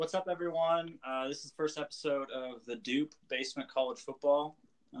What's up, everyone? This is the first episode of the Dupe Basement College Football.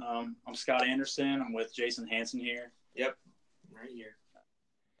 I'm Scott Anderson. I'm with Jason Hanson here. Yep, right here.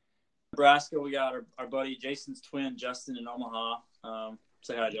 Nebraska, we got our buddy Jason's twin, Justin, in Omaha.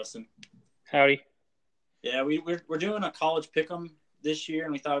 Say hi, Justin. Howdy. Yeah, we're doing a college pick'em this year,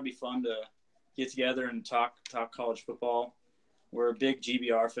 and we thought it'd be fun to get together and talk college football. We're a big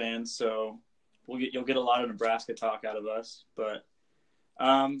GBR fans, so you'll get a lot of Nebraska talk out of us. But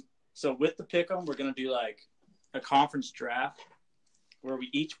so with the pick'em, we're gonna do like a conference draft where we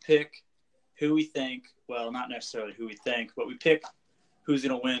each pick who we think. Well, not necessarily who we think, but we pick who's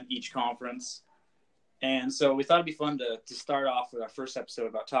gonna win each conference. And so we thought it'd be fun to start off with our first episode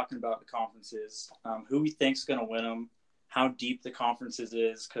about talking about the conferences, who we think's gonna win them, how deep the conferences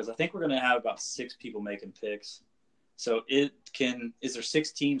is, because I think we're gonna have about 6 people making picks. So is there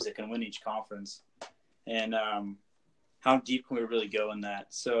 6 teams that can win each conference, and how deep can we really go in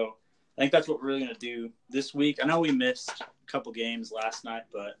that? So I think that's what we're really going to do this week. I know we missed a couple games last night,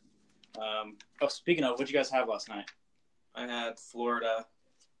 but speaking of, what'd you guys have last night? I had Florida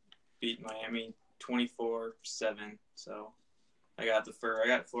beat Miami 24-7. So I got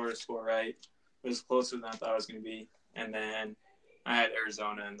Florida score right. It was closer than I thought it was going to be. And then I had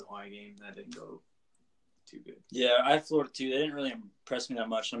Arizona in the Hawaii game. That didn't go too good. Yeah, I had Florida too. They didn't really impress me that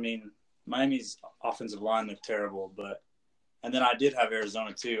much. I mean, Miami's offensive line looked terrible, and then I did have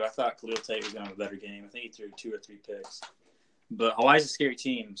Arizona too. I thought Khalil Tate was going to have a better game. I think he threw 2 or 3 picks. But Hawaii's a scary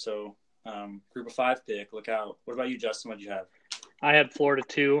team, so group of 5 pick. Look out. What about you, Justin? What did you have? I had Florida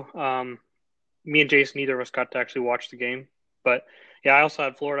too. Me and Jason, neither of us got to actually watch the game. But, yeah, I also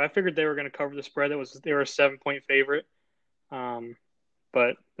had Florida. I figured they were going to cover the spread. They were a 7-point favorite. But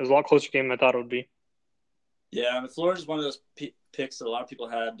it was a lot closer game than I thought it would be. Yeah, I mean, Florida's one of those picks that a lot of people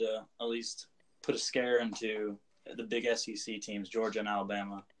had to at least put a scare into the big SEC teams, Georgia and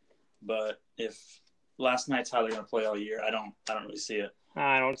Alabama. But if last night's how they're going to play all year, I don't really see it.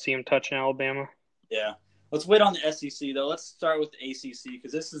 I don't see them touching Alabama. Yeah. Let's wait on the SEC, though. Let's start with the ACC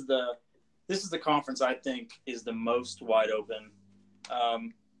because this is the conference I think is the most wide open.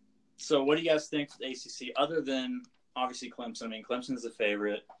 So what do you guys think for the ACC other than obviously Clemson? I mean, Clemson's the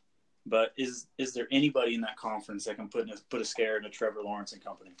favorite. But is there anybody in that conference that can put a scare into Trevor Lawrence and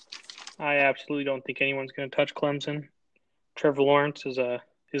company? I absolutely don't think anyone's going to touch Clemson. Trevor Lawrence is the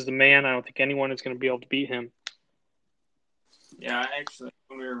man. I don't think anyone is going to be able to beat him. Yeah, actually,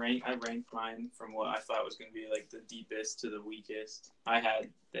 when we were I ranked mine from what I thought was going to be like the deepest to the weakest. I had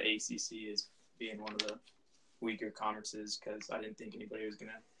the ACC as being one of the weaker conferences because I didn't think anybody was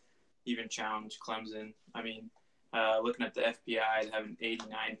going to even challenge Clemson. I mean, looking at the FPI, I'd have an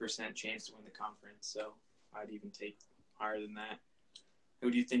 89% chance to win the conference, so I'd even take higher than that. Who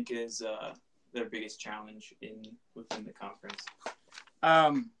do you think is their biggest challenge within the conference?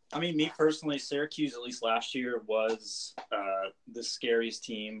 I mean, me personally, Syracuse, at least last year, was the scariest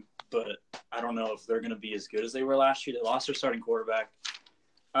team, but I don't know if they're going to be as good as they were last year. They lost their starting quarterback.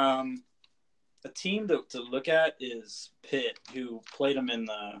 A team to look at is Pitt, who played them in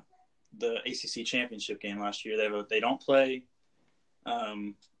the ACC championship game last year. They don't play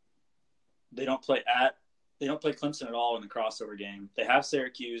Clemson at all in the crossover game. They have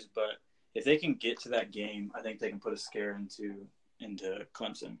Syracuse, but if they can get to that game, I think they can put a scare into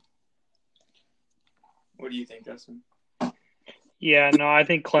Clemson. What do you think, Justin? Yeah, no, I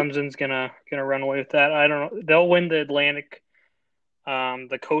think Clemson's gonna run away with that. I don't know. They'll win the Atlantic.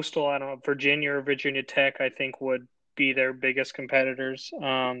 The Coastal, I don't know, Virginia or Virginia Tech, I think would be their biggest competitors.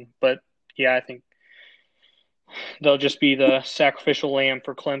 But yeah, I think they'll just be the sacrificial lamb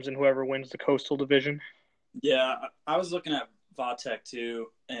for Clemson, whoever wins the Coastal Division. Yeah, I was looking at Vatech too,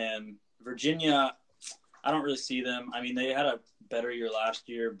 and Virginia, I don't really see them. I mean, they had a better year last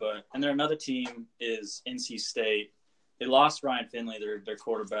year, and their another team is NC State. They lost Ryan Finley, their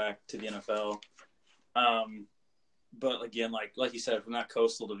quarterback, to the NFL. But again, like you said, from that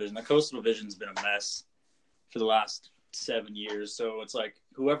Coastal Division, the Coastal Division's been a mess for the last 7 years. So it's like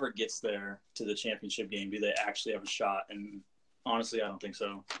whoever gets there to the championship game, do they actually have a shot? And honestly, I don't think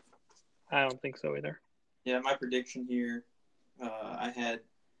so. I don't think so either. Yeah, my prediction here, I had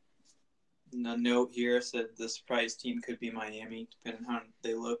a note here said the surprise team could be Miami, depending on how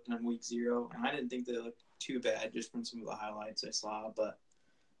they looked on week 0. And I didn't think they looked too bad just from some of the highlights I saw. But,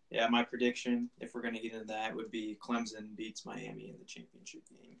 yeah, my prediction, if we're going to get into that, would be Clemson beats Miami in the championship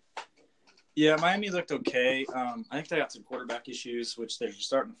game. Yeah, Miami looked okay. I think they got some quarterback issues, which they're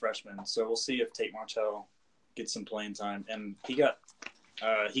starting freshmen. So we'll see if Tate Martell gets some playing time. And he got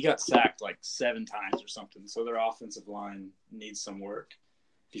sacked like 7 times or something. So their offensive line needs some work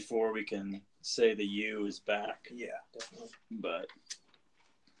before we can say the U is back. Yeah, definitely. But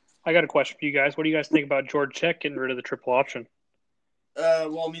I got a question for you guys. What do you guys think about George Check getting rid of the triple option?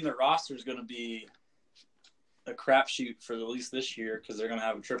 Well, I mean, the roster is going to be a crapshoot for at least this year because they're going to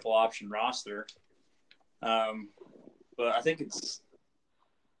have a triple option roster. But I think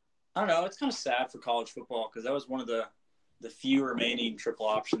I don't know, it's kind of sad for college football because that was one of the few remaining triple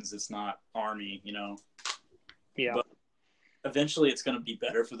options that's not Army, Yeah. But eventually it's going to be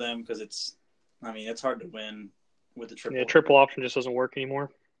better for them because it's hard to win with the triple. Yeah, triple option just doesn't work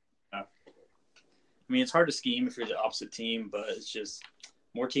anymore. I mean, it's hard to scheme if you're the opposite team, but it's just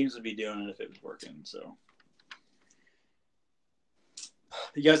more teams would be doing it if it was working. So,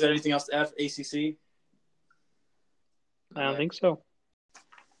 you guys got anything else to add for ACC? I don't think so.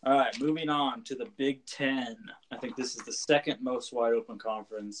 All right, moving on to the Big Ten. I think this is the second most wide open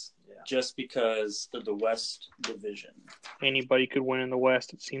conference, just because of the West Division. Anybody could win in the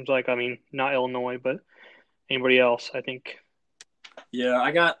West, it seems like. I mean, not Illinois, but anybody else, I think. Yeah,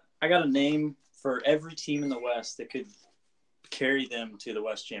 I got a name for every team in the West that could carry them to the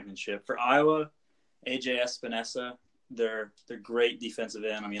West Championship. For Iowa, AJ Espinosa, they're great defensive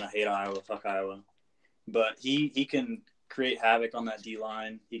end. I mean, I hate Iowa, fuck Iowa, but he can create havoc on that D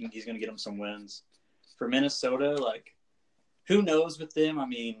line. He's going to get them some wins. For Minnesota, like, who knows with them? I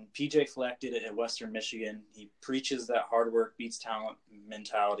mean, PJ Fleck did it at Western Michigan. He preaches that hard work beats talent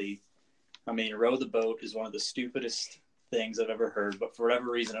mentality. I mean, row the boat is one of the stupidest things I've ever heard, but for whatever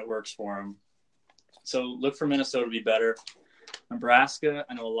reason, it works for him. So look for Minnesota to be better. Nebraska,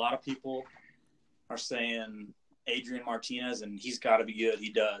 I know a lot of people are saying Adrian Martinez, and he's got to be good. He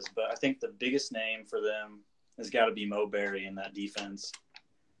does. But I think the biggest name for them has got to be Mo Berry in that defense.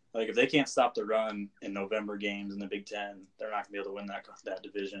 Like, if they can't stop the run in November games in the Big Ten, they're not going to be able to win that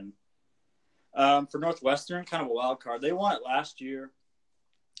division. For Northwestern, kind of a wild card. They won it last year,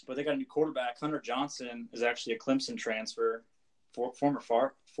 but they got a new quarterback. Hunter Johnson is actually a Clemson transfer, former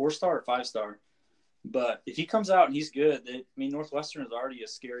 4-star or 5-star. But if he comes out and he's good, Northwestern is already a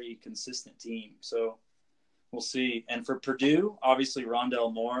scary, consistent team. So we'll see. And for Purdue, obviously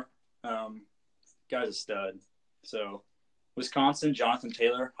Rondell Moore, guy's a stud. So Wisconsin, Jonathan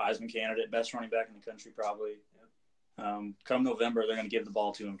Taylor, Heisman candidate, best running back in the country probably. Come November, they're going to give the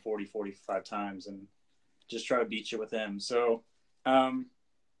ball to him 40, 45 times and just try to beat you with him. So,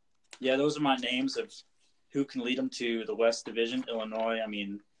 those are my names of who can lead them to the West Division. Illinois, I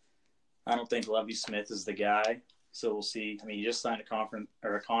mean, I don't think Lovie Smith is the guy, so we'll see. I mean, he just signed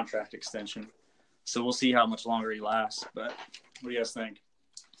a contract extension, so we'll see how much longer he lasts. But what do you guys think?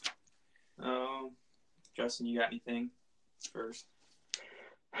 Justin, you got anything first?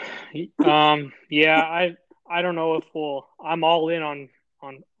 I don't know if I'm all in on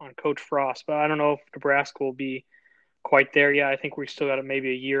Coach Frost, but I don't know if Nebraska will be quite there yet. I think we still got maybe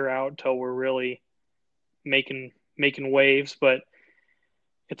a year out until we're really making waves, but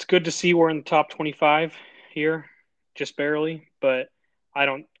it's good to see we're in the top 25 here, just barely, but I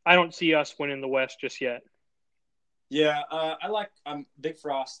don't see us winning the West just yet. Yeah, I'm a big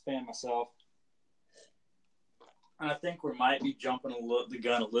Frost fan myself. And I think we might be jumping the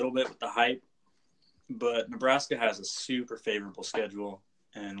gun a little bit with the hype, but Nebraska has a super favorable schedule,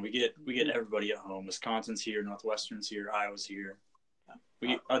 and we get everybody at home. Wisconsin's here, Northwestern's here, Iowa's here.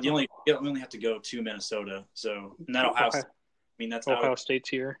 We only have to go to Minnesota, so and that Ohio State's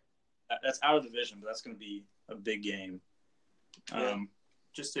here. That's out of division, but that's going to be a big game.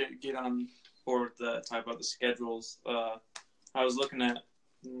 Just to get on board with talk about the schedules, I was looking at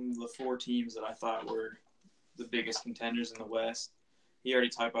the 4 teams that I thought were the biggest contenders in the West. He already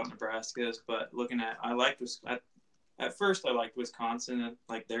talked about Nebraska's, but at first I liked Wisconsin and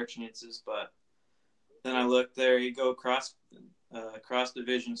like their chances, but then I looked, there you go, cross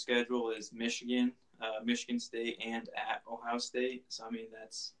division schedule is Michigan, Michigan State, and at Ohio State. So I mean,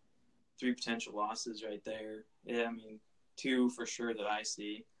 that's 3 potential losses right there. Yeah, I mean, 2 for sure that I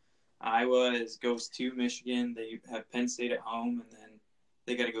see. Iowa goes to Michigan. They have Penn State at home, and then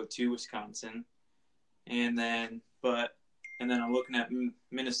they got to go to Wisconsin. And then I'm looking at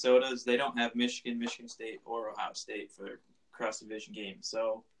Minnesota's. They don't have Michigan, Michigan State, or Ohio State for cross-division games.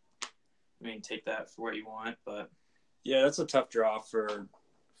 So, I mean, take that for what you want. But yeah, that's a tough draw for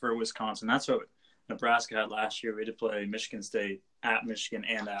Wisconsin. That's what Nebraska had last year. We had to play Michigan State at Michigan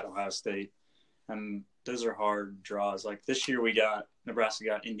and at Ohio State. And those are hard draws. Like this year Nebraska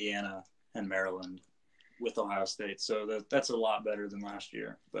got Indiana and Maryland with Ohio State. So that's a lot better than last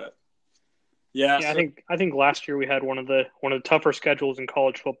year. But I think last year we had one of the tougher schedules in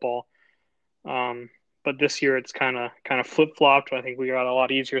college football. But this year it's kind of flip-flopped. I think we got a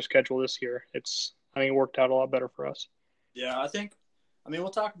lot easier schedule this year. I think it worked out a lot better for us. Yeah, we'll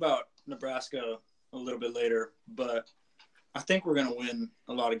talk about Nebraska a little bit later, but I think we're going to win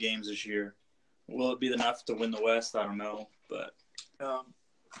a lot of games this year. Will it be enough to win the West? I don't know, but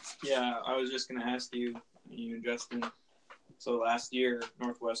yeah, I was just going to ask you, Justin. So last year,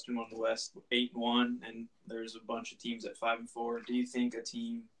 Northwestern won the West 8-1, and there's a bunch of teams at 5-4. Do you think a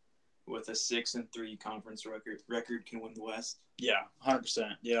team with a 6-3 conference record can win the West? Yeah,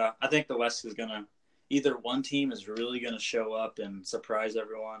 100%. Yeah, I think the West is going to either one team is really going to show up and surprise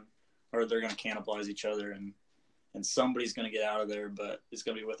everyone, or they're going to cannibalize each other, and somebody's going to get out of there, but it's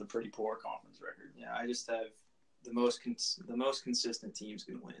going to be with a pretty poor conference record. Yeah, I just have the most consistent team's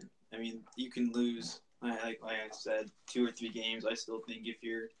going to win. I mean, you can lose, like I said, 2 or 3 games. I still think if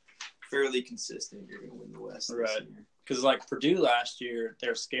you're fairly consistent, you're going to win the West this year. Because like Purdue last year,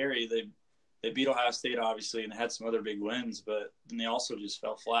 they're scary. They beat Ohio State, obviously, and had some other big wins, but then they also just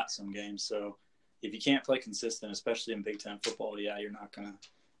fell flat some games. So if you can't play consistent, especially in Big Ten football, yeah, you're not going to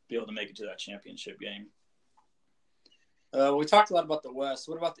be able to make it to that championship game. We talked a lot about the West.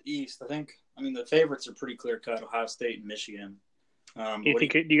 What about the East? The favorites are pretty clear-cut, Ohio State and Michigan. Do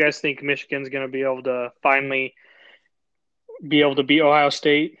you guys think Michigan's going to be able to finally be able to beat Ohio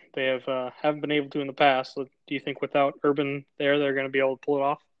State? They haven't been able to in the past. So do you think without Urban there, they're going to be able to pull it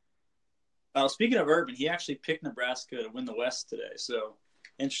off? Speaking of Urban, he actually picked Nebraska to win the West today, so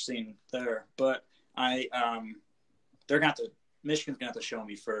interesting there. But Michigan's gonna have to show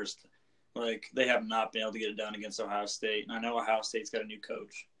me first. Like, they have not been able to get it done against Ohio State, and I know Ohio State's got a new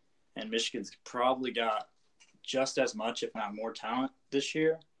coach, and Michigan's probably got just as much, if not more, talent this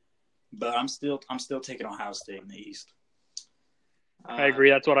year. But I'm still taking Ohio State in the East. I agree.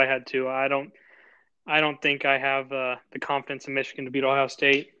 That's what I had too. I don't think I have the confidence in Michigan to beat Ohio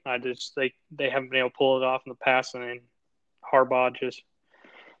State. They haven't been able to pull it off in the past, and then Harbaugh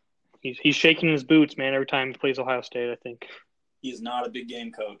he's shaking his boots, man, every time he plays Ohio State, I think. He is not a big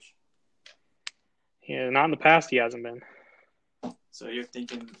game coach. Yeah, not in the past he hasn't been. So you're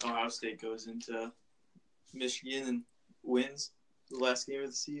thinking Ohio State goes into Michigan and wins the last game of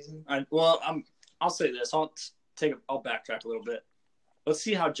the season? I'll say this. I'll backtrack a little bit. Let's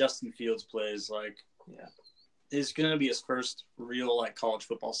see how Justin Fields plays. It's going to be his first real college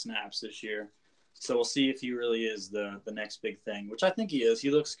football snaps this year. So we'll see if he really is the next big thing, which I think he is.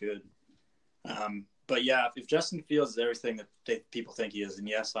 He looks good. But yeah, if Justin Fields is everything that people think he is, then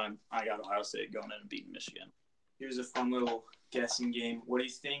yes, I got Ohio State going in and beating Michigan. Here's a fun little guessing game. What do you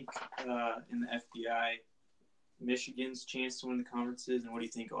think in the FBI, Michigan's chance to win the conference is, and what do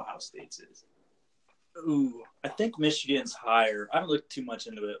you think Ohio State's is? Ooh, I think Michigan's higher. I haven't looked too much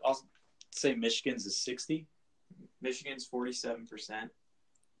into it. I'll say Michigan's is 60. Michigan's 47%,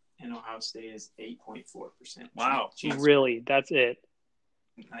 and Ohio State is 8.4%. Wow. Really? That's it?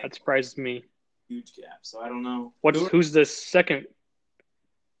 That surprises me. Huge gap. So I don't know. Who's the second?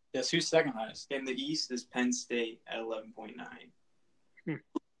 Yes, who's second highest? In the East is Penn State at 11.9.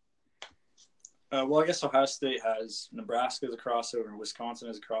 Well, I guess Ohio State has Nebraska as a crossover and Wisconsin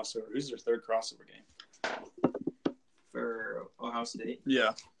as a crossover. Who's their third crossover game? For Ohio State?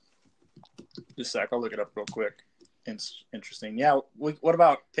 Yeah. Just a sec. I'll look it up real quick. It's interesting. Yeah. What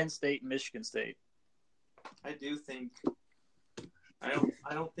about Penn State and Michigan State? I do think – I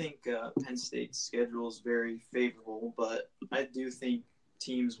don't think Penn State's schedule is very favorable, but I do think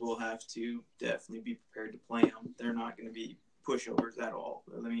teams will have to definitely be prepared to play them. They're not going to be pushovers at all.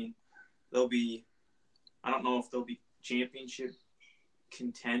 I mean, they'll be – I don't know if they'll be championship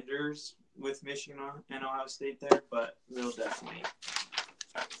contenders with Michigan and Ohio State there, but they'll definitely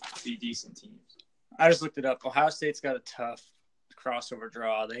be decent teams. I just looked it up. Ohio State's got a tough crossover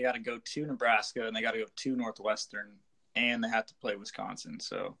draw. They got to go to Nebraska, and they got to go to Northwestern, and they have to play Wisconsin.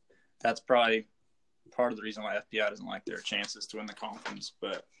 So that's probably part of the reason why FBI doesn't like their chances to win the conference.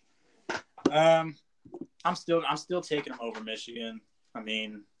 But I'm still taking them over Michigan. I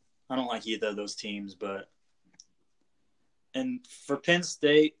mean, I don't like either of those teams, and for Penn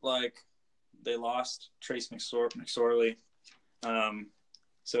State, they lost Trace McSorley.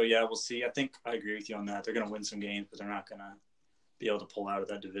 So yeah, we'll see. I think I agree with you on that. They're going to win some games, but they're not going to be able to pull out of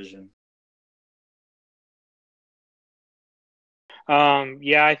that division.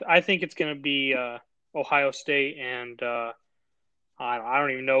 I think it's going to be Ohio State, and I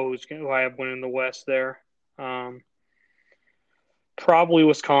don't even know who I have winning the West there. Probably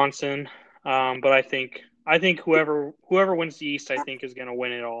Wisconsin, but I think whoever wins the East, I think, is going to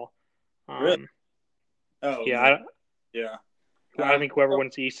win it all. Really? Oh yeah, yeah. I think whoever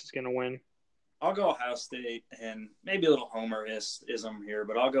wins the East is going to win. I'll go Ohio State, and maybe a little homer-ism here,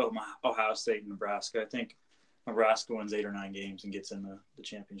 but I'll go Ohio State and Nebraska. I think Nebraska wins 8 or 9 games and gets in the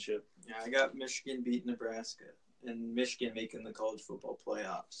championship. Yeah, I got Michigan beating Nebraska and Michigan making the college football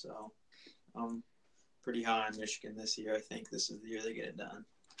playoff. So pretty high on Michigan this year. I think this is the year they get it done.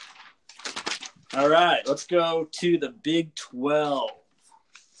 All right, let's go to the Big 12.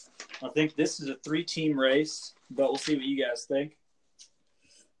 I think this is a 3-team race, but we'll see what you guys think.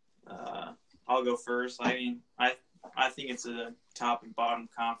 I'll go first. I mean, I think it's a top and bottom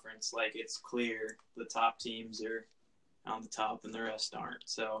conference. Like, it's clear the top teams are on the top and the rest aren't.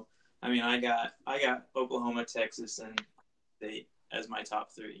 So, I mean, I got Oklahoma, Texas, and State as my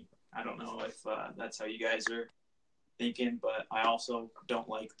top 3. I don't know if that's how you guys are thinking, but I also don't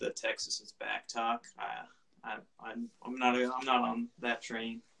like the Texas is back talk. I'm not on that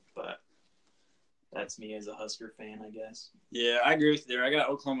train, but that's me as a Husker fan, I guess. Yeah, I agree with you there. I got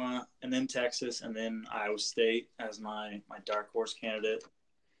Oklahoma and then Texas and then Iowa State as my dark horse candidate.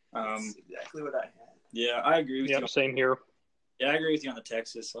 That's exactly what I had. Yeah, I agree with you. Yep, same here. Yeah, I agree with you on the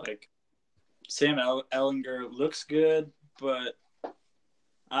Texas. Like, Sam Ehlinger looks good, but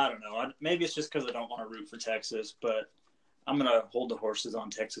I don't know. Maybe it's just because I don't want to root for Texas, but I'm going to hold the horses on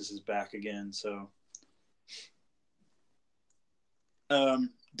Texas's back again. So,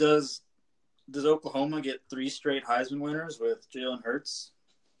 does Oklahoma get 3 straight Heisman winners with Jalen Hurts?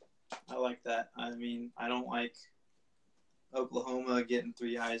 I like that. I mean, I don't like Oklahoma getting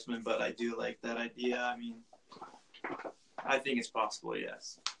 3 Heisman, but I do like that idea. I mean, I think it's possible,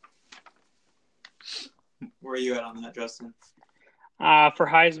 yes. Where are you at on that, Justin? For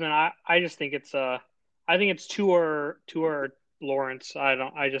Heisman, I just think it's I think it's two or Lawrence. I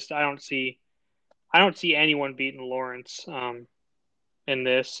don't see anyone beating Lawrence in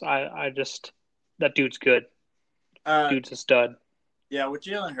this. I just that dude's good. Dude's a stud. Yeah, with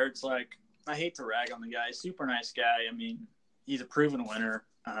Jalen Hurts, like, I hate to rag on the guy. Super nice guy. I mean, he's a proven winner.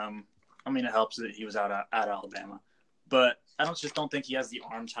 I mean, it helps that he was out at Alabama, but I just don't think he has the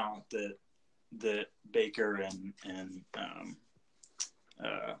arm talent that Baker and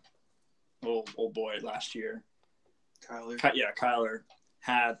old boy last year, Kyler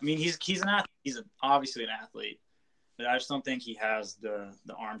had. I mean, he's an athlete. He's obviously an athlete, but I just don't think he has the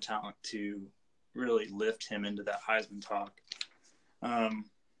arm talent to really lift him into that Heisman talk.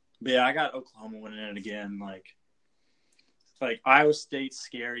 But yeah, I got Oklahoma winning it again. Like Iowa State's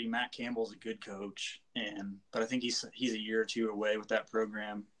scary. Matt Campbell's a good coach, but I think he's a year or 2 away with that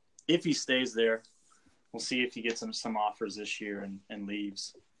program. If he stays there, we'll see if he gets some offers this year and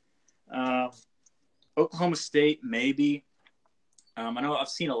leaves. Oklahoma State, maybe. I know I've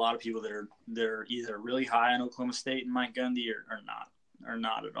seen a lot of people that are either really high on Oklahoma State and Mike Gundy or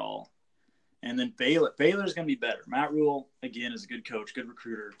not at all. And then Baylor's going to be better. Matt Rule, again, is a good coach, good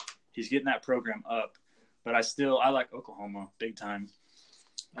recruiter. He's getting that program up. But I like Oklahoma big time.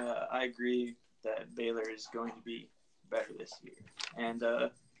 I agree that Baylor is going to be better this year. And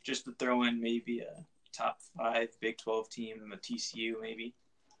just to throw in maybe a top 5 Big 12 team, a TCU maybe,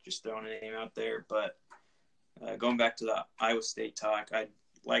 just throwing a name out there. But going back to the Iowa State talk, I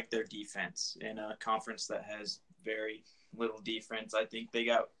like their defense in a conference that has very little defense. I think they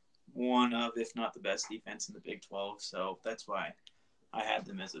got one of, if not the best defense in the Big 12. So that's why I had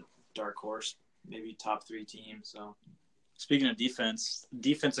them as a dark horse, maybe top 3 team. So, speaking of defense,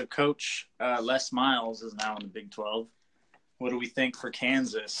 defensive coach Les Miles is now in the Big 12. What do we think for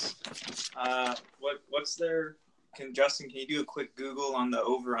Kansas? What's their? Justin, can you do a quick Google on the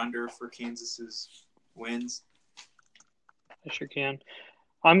over/under for Kansas's wins? I sure can.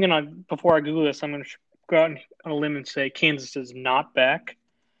 Before I Google this, I'm gonna go out on a limb and say Kansas is not back.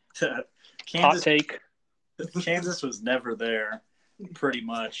 Hot take. Kansas was never there, pretty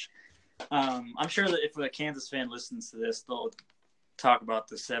much. I'm sure that if a Kansas fan listens to this, they'll talk about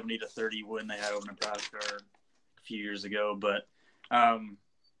the 70-30 win they had over Nebraska a few years ago. But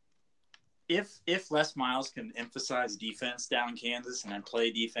if Les Miles can emphasize defense down in Kansas and then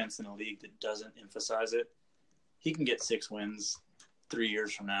play defense in a league that doesn't emphasize it, he can get 6 wins 3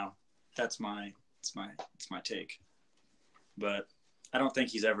 years from now. That's my take. But I don't think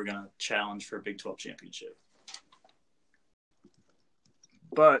he's ever going to challenge for a Big 12 championship.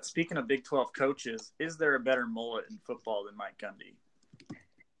 But speaking of Big 12 coaches, is there a better mullet in football than Mike Gundy?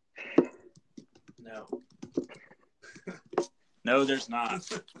 No. No, there's not.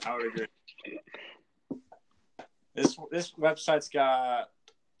 I would agree. This website's got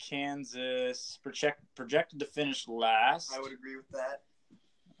Kansas projected to finish last. I would agree with that.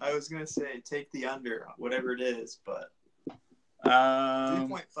 I was going to say take the under, whatever it is, but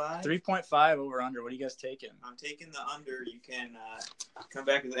 3.5? 3.5 over under. What are you guys taking? I'm taking the under. You can come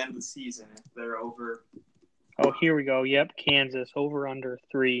back at the end of the season if they're over. Oh, here we go. Yep, Kansas over under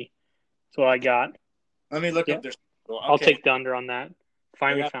 3. That's what I got. Let me look up their schedule. Okay. I'll take the under on that.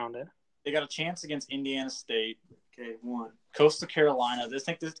 Finally found it. They got a chance against Indiana State. Okay, 1. Coastal Carolina. I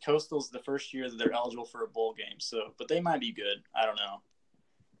think this Coastal's the first year that they're eligible for a bowl game. So, but they might be good. I don't know.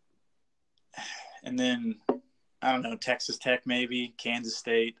 And then I don't know, Texas Tech maybe, Kansas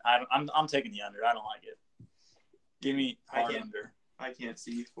State. I'm taking the under. I don't like it. Give me hard under. I can't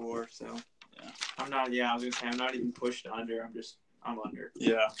see 4, so yeah. I'm not. Yeah, I was gonna say I'm not even pushed under. I'm under.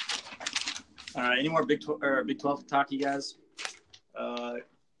 Yeah. All right. Any more Big 12 talk, you guys?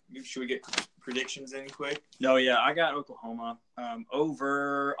 Should we get predictions in quick? No, yeah, I got Oklahoma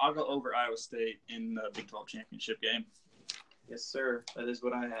over. I'll go over Iowa State in the Big 12 championship game. Yes, sir. That is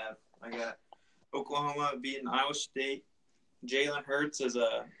what I have. I got Oklahoma beating Iowa State. Jalen Hurts as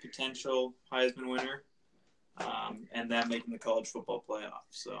a potential Heisman winner, and that making the college football playoff.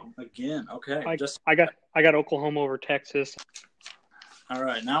 So again, okay. I got Oklahoma over Texas. All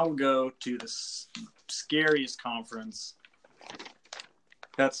right, now we'll go to the scariest conference.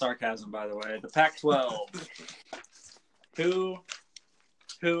 That's sarcasm, by the way. The Pac-12.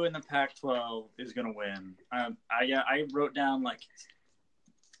 Who in the Pac-12 is going to win? I wrote down like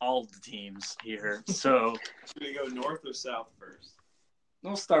all the teams here. So should we go north or south first?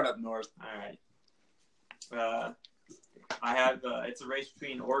 We'll start up north. All right. I have it's a race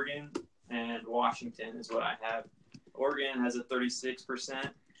between Oregon and Washington is what I have. Oregon has a 36%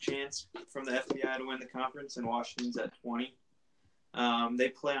 chance from the FBI to win the conference, and Washington's at 20%. They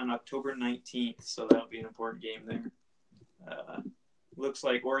play on October 19th, so that'll be an important game there. Looks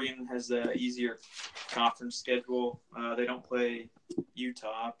like Oregon has the easier conference schedule. They don't play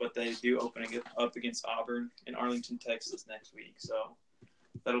Utah, but they do open up against Auburn in Arlington, Texas next week. So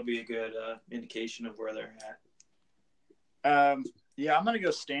that'll be a good indication of where they're at. Yeah, I'm going to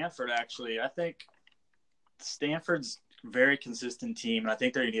go Stanford, actually. I think Stanford's a very consistent team, and I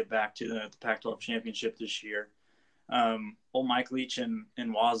think they're going to get back to the Pac-12 championship this year. Old Mike Leach and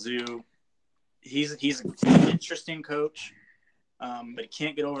Wazoo, he's an interesting coach, but he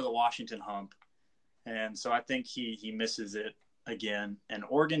can't get over the Washington hump. And so I think he misses it again. And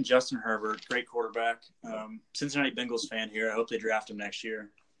Oregon, Justin Herbert, great quarterback. Cincinnati Bengals fan here. I hope they draft him next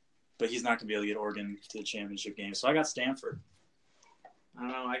year. But he's not going to be able to get Oregon to the championship game. So I got Stanford. I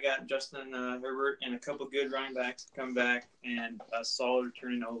don't know. I got Justin Herbert and a couple good running backs to come back and a solid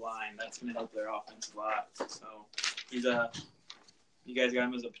returning O-line. That's going to help their offense a lot. So he's you guys got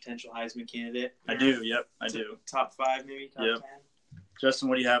him as a potential Heisman candidate? I do. Yep, I do. Top 5, maybe top 10. Justin,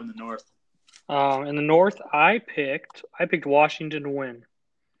 what do you have in the North? In the North, I picked Washington to win,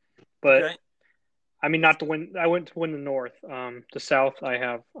 but okay. I mean not to win. I went to win the North. The South, I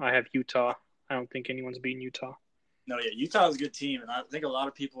have Utah. I don't think anyone's beating Utah. No, yeah, Utah is a good team, and I think a lot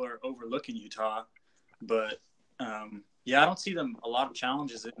of people are overlooking Utah. But yeah, I don't see them a lot of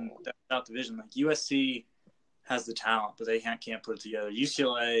challenges in that South Division. Like USC has the talent, but they can't put it together.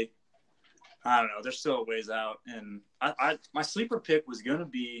 UCLA, I don't know, they're still a ways out. And my sleeper pick was going to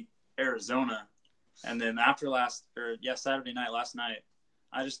be Arizona, and then after Saturday night, last night,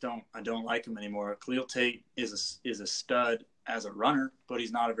 I don't like him anymore. Khalil Tate is a stud as a runner, but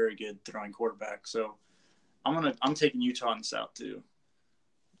he's not a very good throwing quarterback. So I'm taking Utah in the South too.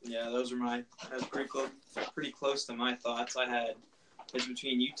 Yeah, those are that's pretty close to my thoughts. I had it's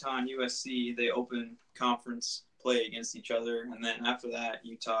between Utah and USC. They open conference play against each other, and then after that,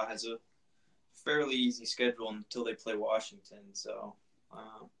 Utah has a fairly easy schedule until they play Washington. So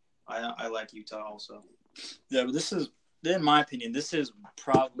I like Utah also. Yeah, but this is, in my opinion, this is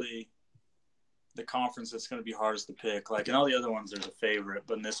probably the conference that's going to be hardest to pick. Like in all the other ones, there's a favorite,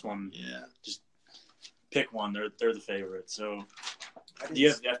 but in this one, yeah, just pick one. They're the favorite. So, do you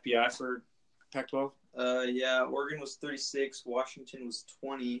have the FBI for Pac-12? Yeah, Oregon was 36, Washington was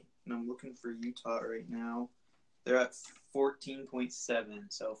 20, and I'm looking for Utah right now. They're at 14.7,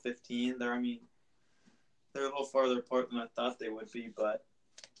 so 15. They're a little farther apart than I thought they would be, but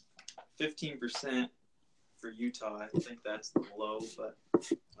 15% for Utah. I think that's low, but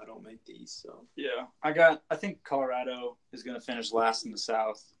I don't make these, so. Yeah, I think Colorado is going to finish last in the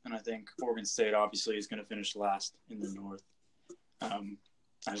South, and I think Oregon State obviously is going to finish last in the North.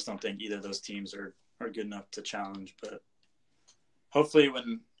 I just don't think either of those teams are good enough to challenge, but hopefully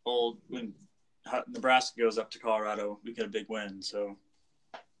when Nebraska goes up to Colorado, we get a big win. So,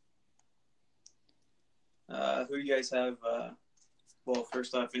 who do you guys have? Well,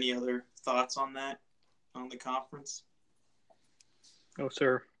 first off, any other thoughts on the conference? No,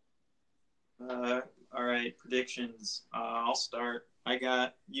 sir. All right, predictions. I'll start. I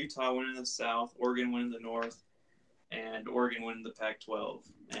got Utah winning the South, Oregon winning the North, and Oregon winning the Pac-12.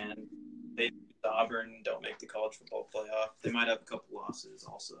 And Auburn don't make the college football playoff. They might have a couple losses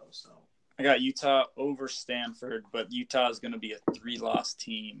also. So I got Utah over Stanford, but Utah is going to be a 3-loss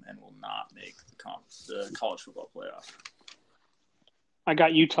team and will not make the college football playoff. I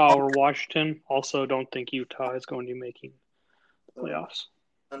got Utah over Washington. Also, don't think Utah is going to be making playoffs.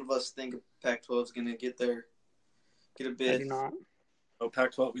 None of us think Pac-12 is going to get a I bid. do not. Oh,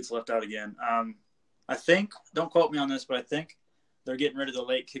 Pac-12 gets left out again. I think, don't quote me on this, but I think they're getting rid of the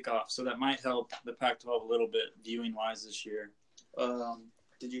late kickoff, so that might help the Pac-12 a little bit viewing-wise this year.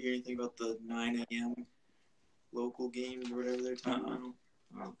 Did you hear anything about the 9 a.m. local games or whatever they're talking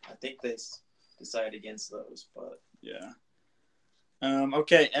about? I think they decided against those, but yeah.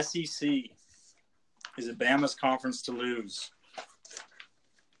 Okay, SEC. Is it Bama's conference to lose?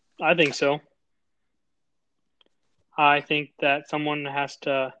 I think so. I think that someone has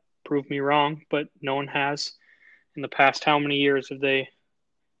to prove me wrong, but no one has. In the past, how many years have they?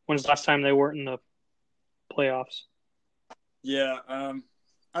 When's the last time they weren't in the playoffs? Yeah,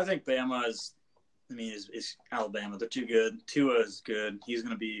 I think Bama is Alabama. They're too good. Tua is good. He's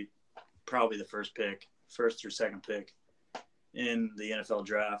going to be probably the first or second pick in the NFL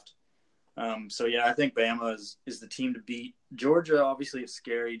draft. So, yeah, I think Bama is the team to beat. Georgia, obviously, is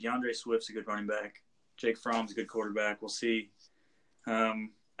scary. DeAndre Swift's a good running back. Jake Fromm's a good quarterback. We'll see.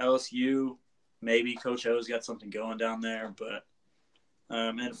 LSU, maybe Coach O's got something going down there. But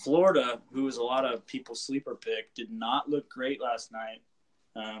and Florida, who was a lot of people's sleeper pick, did not look great last night.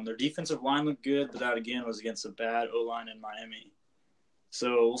 Their defensive line looked good, but that, again, was against a bad O-line in Miami.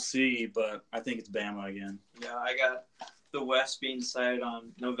 So we'll see, but I think it's Bama again. Yeah, I got the West being decided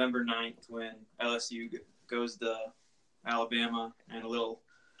on November 9th when LSU goes to Alabama. And a little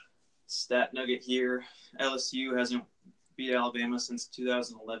stat nugget here, LSU hasn't beat Alabama since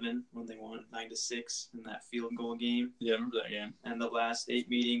 2011 when they won 9-6 in that field goal game. Yeah, I remember that game. And the last 8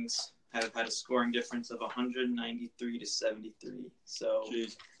 meetings have had a scoring difference of 193-73. So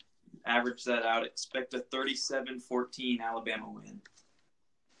Jeez. Average that out. Expect a 37-14 Alabama win.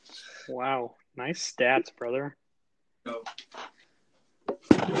 Wow. Nice stats, brother. So,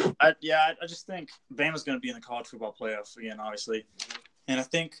 I just think Bama's going to be in the college football playoff again, obviously. And I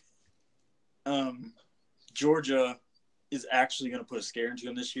think Georgia is actually going to put a scare into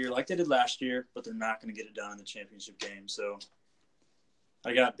them this year like they did last year, but they're not going to get it done in the championship game. So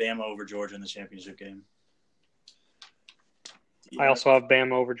I got Bama over Georgia in the championship game. I also have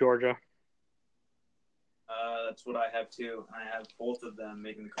Bama over Georgia. That's what I have too. I have both of them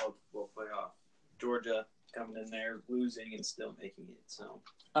making the college football playoff. Georgia coming in there, losing, and still making it. So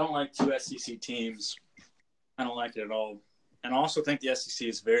I don't like 2 SEC teams. I don't like it at all. And I also think the SEC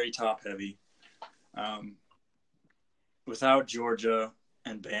is very top-heavy. Without Georgia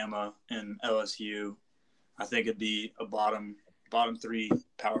and Bama and LSU, I think it'd be a bottom 3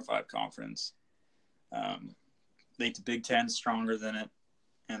 Power 5 conference. I think the Big Ten is stronger than it.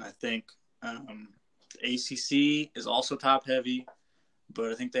 And I think the ACC is also top-heavy,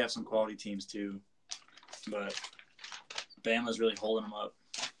 but I think they have some quality teams too. But Bama's really holding them up.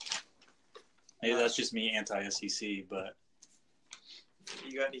 Maybe that's just me anti-SEC, but.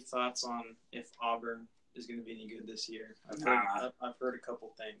 You got any thoughts on if Auburn is going to be any good this year? I've heard a couple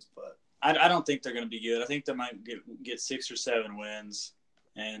things, but. I don't think they're going to be good. I think they might get 6 or 7 wins,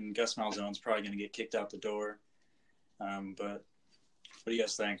 and Gus Malzahn's probably going to get kicked out the door. But what do you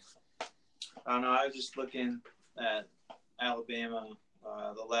guys think? I don't know. I was just looking at Alabama.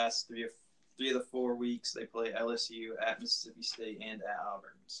 The last three of the 4 weeks, they play LSU at Mississippi State and at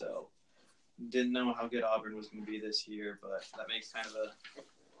Auburn. So didn't know how good Auburn was going to be this year, but that makes kind of a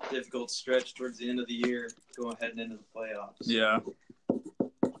difficult stretch towards the end of the year, heading into the playoffs. Yeah.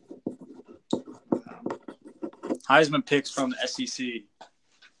 Heisman picks from the SEC,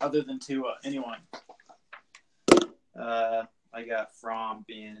 other than Tua, anyone? I got Fromm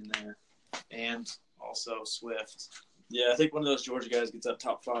being in there, and also Swift. Yeah, I think one of those Georgia guys gets up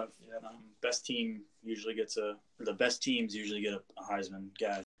top 5. Yeah. Best team usually the best teams usually get a Heisman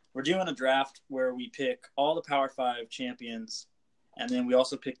guy. We're doing a draft where we pick all the Power 5 champions, and then we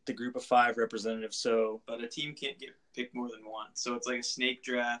also pick the group of 5 representatives. But a team can't pick more than one. So it's like a snake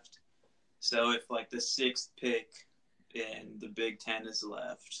draft. So if like the 6th pick in the Big Ten is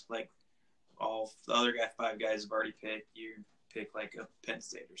left, like all the other 5 guys have already picked, you pick like a Penn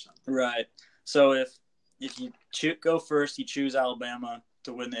State or something. Right. So if you go first, you choose Alabama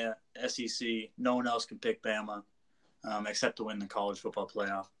to win the SEC. No one else can pick Bama except to win the college football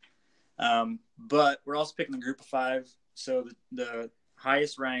playoff. But we're also picking the group of 5. So the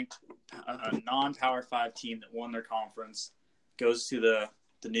highest ranked non-Power 5 team that won their conference goes to the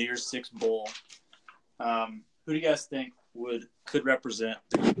New Year's Six Bowl. Who do you guys think could represent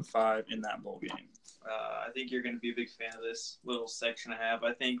the group of 5 in that bowl game? I think you're going to be a big fan of this little section I have.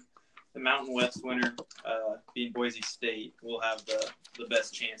 I think the Mountain West winner, being Boise State, will have the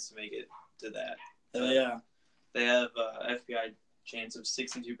best chance to make it to that. Yeah. They have a FBI chance of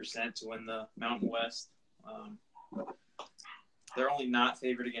 62% to win the Mountain West. They're only not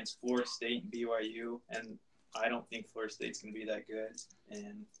favored against Florida State and BYU, and I don't think Florida State's going to be that good.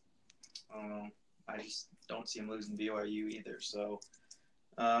 And I don't know. I just don't see them losing BYU either. So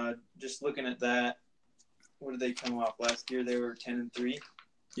just looking at that, what did they come off last year? They were 10-3.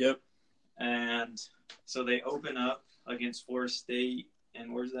 Yep. And so they open up against Florida State.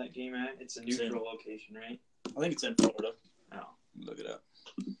 And where's that game at? It's a neutral location, right? I think it's in Florida. Oh. Look it up.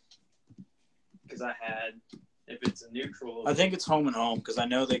 Because if it's a neutral location. I think it's home and home because I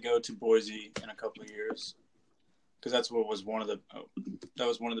know they go to Boise in a couple of years. Because that's what was one of the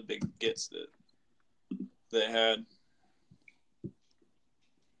big gets that they had.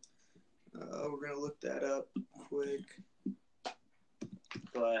 We're going to look that up quick.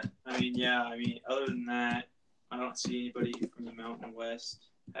 But, other than that, I don't see anybody from the Mountain West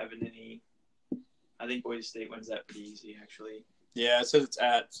having any. I think Boise State wins that pretty easy, actually. Yeah, it says it's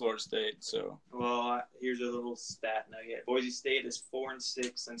at Florida State. So. Well, here's a little stat nugget. Boise State is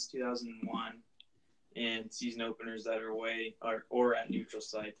 4-6 since 2001 in season openers that are away or at neutral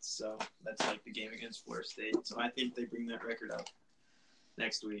sites. So that's like the game against Florida State. So I think they bring that record up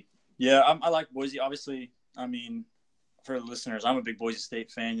next week. Yeah, I like Boise. Obviously, for the listeners, I'm a big Boise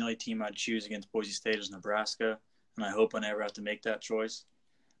State fan. The only team I'd choose against Boise State is Nebraska, and I hope I never have to make that choice.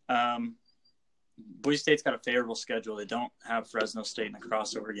 Boise State's got a favorable schedule. They don't have Fresno State in the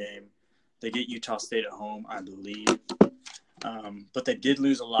crossover game. They get Utah State at home, I believe. But they did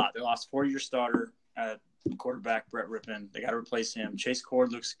lose a lot. They lost 4-year starter at quarterback Brett Rippon. They got to replace him. Chase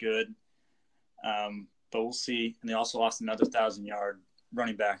Cord looks good, but we'll see. And they also lost another 1,000-yard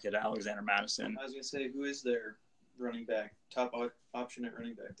running back at Alexander Madison. I was going to say, who is their running back, top option at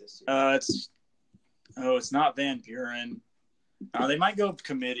running back this year? It's not Van Buren. They might go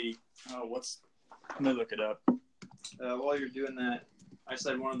committee. Let me look it up. While you're doing that, I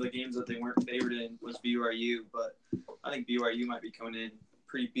said one of the games that they weren't favored in was BYU, but I think BYU might be coming in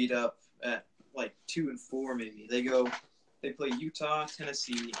pretty beat up at like 2-4 maybe. They play Utah,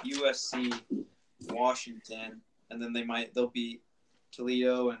 Tennessee, USC, Washington, and then they'll beat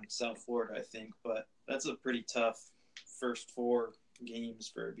Toledo and South Florida, I think. But that's a pretty tough first 4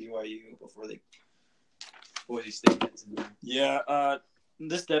 games for BYU before Boise State gets in there. Yeah,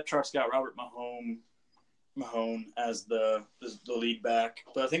 this depth chart's got Robert Mahone as the lead back,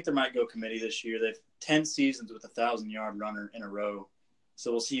 but I think they might go committee this year. They've 10 seasons with a 1,000-yard runner in a row, so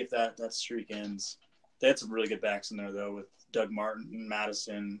we'll see if that streak ends. They had some really good backs in there though, with Doug Martin,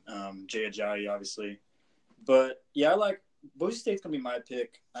 Madison, Jay Ajayi, obviously. But yeah, I like Boise State's gonna be my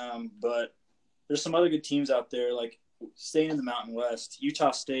pick. But there's some other good teams out there, like staying in the Mountain West.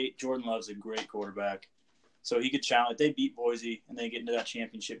 Utah State, Jordan Love's a great quarterback. So he could challenge. They beat Boise and they get into that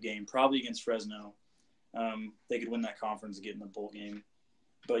championship game, probably against Fresno. They could win that conference and get in the bowl game.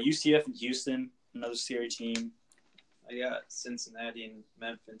 But UCF and Houston, another scary team. I got Cincinnati and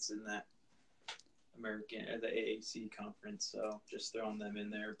Memphis in that the AAC conference, so just throwing them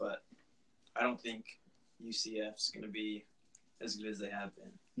in there. But I don't think UCF's going to be as good as they have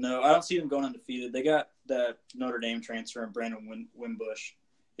been. No, I don't see them going undefeated. They got that Notre Dame transfer and Brandon Wimbush.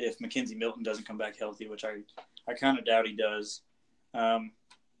 If Mackenzie Milton doesn't come back healthy, which I kind of doubt he does. And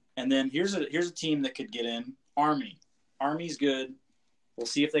then here's a team that could get in. Army. Army's good. We'll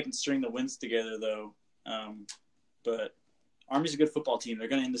see if they can string the wins together, though. But Army's a good football team. They're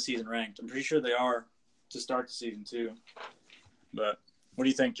going to end the season ranked. I'm pretty sure they are to start the season, too. But what do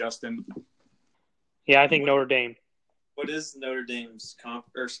you think, Justin? Yeah, I think Notre Dame. What does Notre Dame's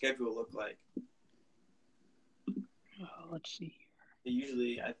schedule look like? Let's see.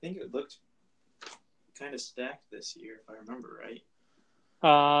 I think it looked kind of stacked this year, if I remember right.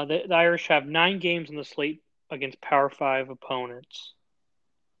 The Irish have 9 games on the slate against Power 5 opponents.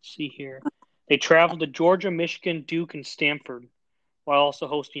 Let's see here. They travel to Georgia, Michigan, Duke, and Stanford, while also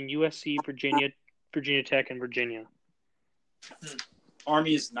hosting USC, Virginia Tech, and Virginia.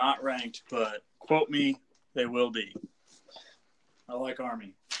 Army is not ranked, but quote me, they will be. I like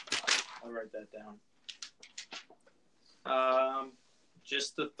Army. I'll write that down.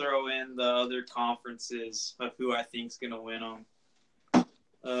 Just to throw in the other conferences of who I think is going to win them.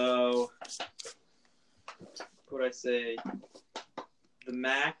 What would I say? The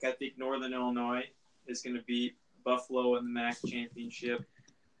MAC, I think Northern Illinois is going to beat Buffalo in the MAC championship.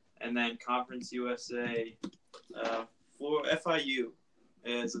 And then Conference USA, FIU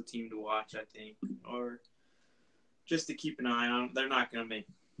is a team to watch, I think. Or just to keep an eye on. They're not going to make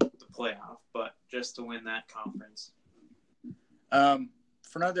the playoff, but just to win that conference.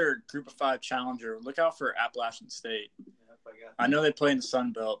 another Group of 5 challenger, look out for Appalachian State. Yep, I know they play in the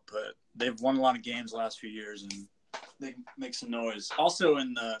Sun Belt, but they've won a lot of games the last few years, and they make some noise. Also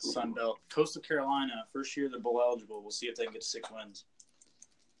in the Sun Belt, Coastal Carolina, first year they're bowl eligible. We'll see if they can get 6 wins.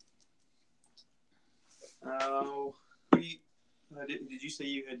 Oh, did you say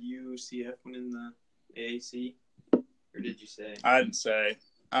you had UCF winning the AAC, or did you say? I didn't say.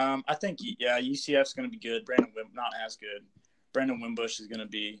 I think UCF's going to be good. Not as good. Brandon Wimbush is going to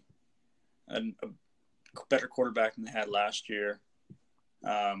be a better quarterback than they had last year.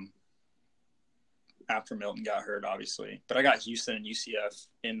 After Milton got hurt, obviously, but I got Houston and UCF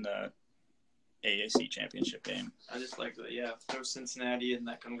in the AAC championship game. I just like throw Cincinnati in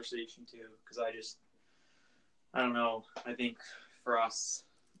that conversation too, because I don't know. I think Frost's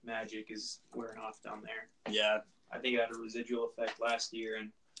magic is wearing off down there. Yeah. I think it had a residual effect last year,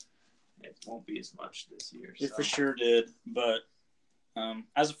 and it won't be as much this year. It for sure did. But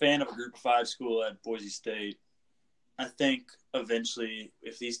as a fan of a Group of 5 school at Boise State, I think eventually,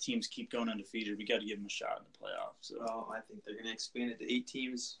 if these teams keep going undefeated, we got to give them a shot in the playoffs. So. Well, I think they're going to expand it to 8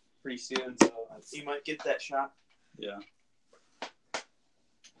 teams pretty soon, so you might get that shot. Yeah.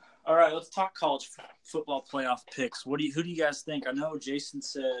 All right, let's talk college football playoff picks. Who do you guys think? I know Jason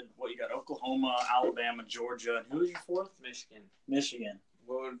said, you got Oklahoma, Alabama, Georgia, and who is your fourth? Michigan.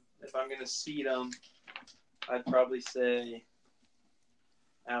 Well, if I'm going to seed them, I'd probably say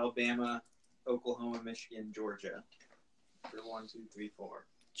Alabama, Oklahoma, Michigan, Georgia. For 1, 2, 3, 4.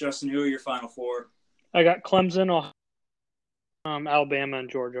 Justin, who are your final 4? I got Clemson, Alabama, and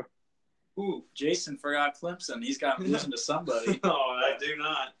Georgia. Ooh, Jason forgot Clemson. He's got him losing to somebody. No, I do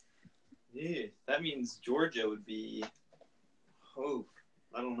not. Yeah, that means Georgia would be. Oh,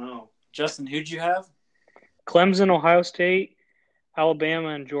 I don't know. Justin, who'd you have? Clemson, Ohio State, Alabama,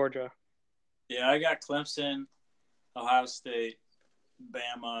 and Georgia. Yeah, I got Clemson, Ohio State,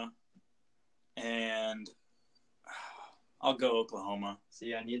 Bama, and I'll go Oklahoma.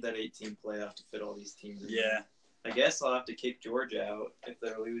 See, I need that 18 playoff to fit all these teams in. Yeah. I guess I'll have to kick Georgia out if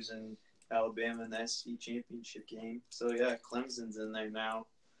they're losing Alabama in the SEC championship game. So, yeah, Clemson's in there now.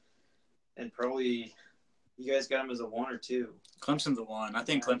 And probably you guys got them as a 1 or 2. Clemson's a 1. I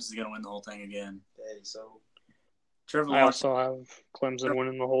think Clemson's going to win the whole thing again. Okay, so Trevor Lawrence. I Lawrence, also have Clemson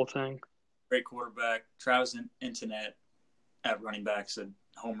winning the whole thing. great quarterback. Travis Internet at running back's a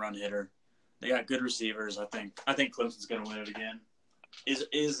home run hitter. They got good receivers. I think Clemson's going to win it again.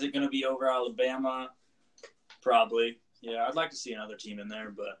 Is it going to be over Alabama? Probably. Yeah, I'd like to see another team in there,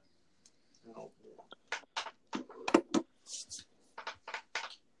 but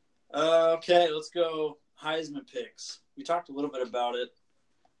okay, let's go Heisman picks. We talked a little bit about it.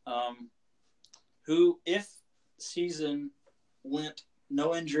 If season went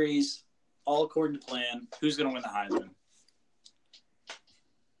no injuries, all according to plan, who's going to win the Heisman?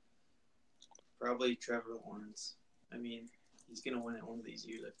 probably Trevor Lawrence. I mean, he's going to win it one of these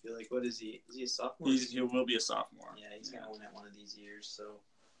years, I feel like. What is he? Is he a sophomore? He will be a sophomore. Yeah, he's going to win it one of these years. So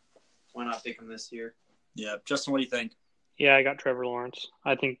why not pick him this year? Yeah. Justin, what do you think? Yeah, I got Trevor Lawrence.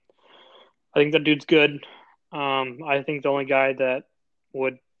 I think that dude's good. I think the only guy that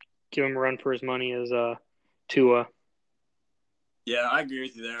would give him a run for his money is Tua. Yeah, I agree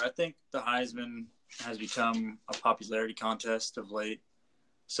with you there. I think the Heisman has become a popularity contest of late.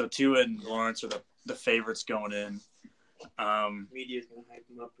 So Tua and Lawrence are the favorites going in. Media's going to hype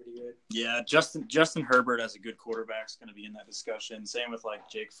him up pretty good. Yeah, Justin Herbert as a good quarterback is going to be in that discussion. Same with like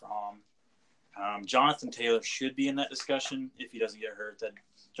Jake Fromm. Jonathan Taylor should be in that discussion if he doesn't get hurt. That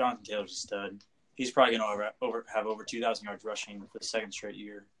Jonathan Taylor's a stud. He's probably going to have over 2,000 yards rushing for the second straight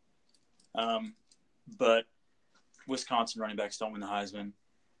year. But Wisconsin running backs don't win the Heisman.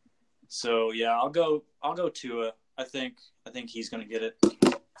 So yeah, I'll go Tua. I think he's going to get it.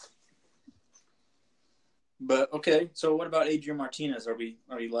 But okay, so what about Adrian Martinez? Are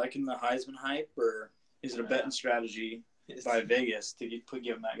you liking the Heisman hype, or is it a betting strategy by Vegas to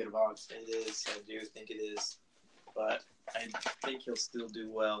give him that good of odds? It is. I do think it is. But I think he'll still do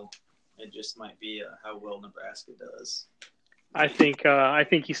well. It just might be how well Nebraska does. I think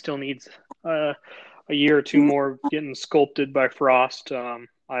he still needs a year or two more getting sculpted by Frost. I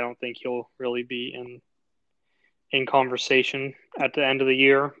don't think he'll really be in conversation at the end of the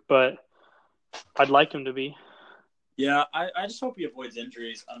year, but I'd like him to be. Yeah, I just hope he avoids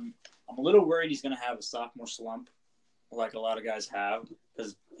injuries. I'm a little worried he's going to have a sophomore slump, like a lot of guys have,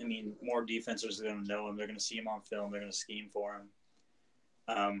 because more defenses are going to know him. They're going to see him on film. They're going to scheme for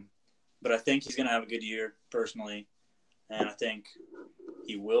him. But I think he's going to have a good year personally, and I think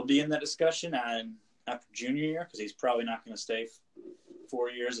he will be in that discussion after junior year because he's probably not going to stay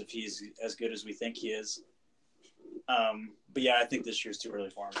 4 years if he's as good as we think he is. But yeah, I think this year's too early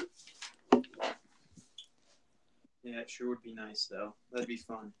for him. Yeah, it sure would be nice though. That'd be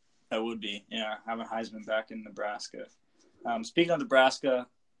fun. That would be, yeah, having Heisman back in Nebraska. Speaking of Nebraska,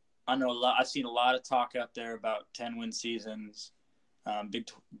 I know I've seen a lot of talk out there about 10-win seasons,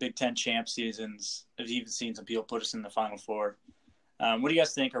 Big Ten champ seasons. I've even seen some people put us in the Final Four. What do you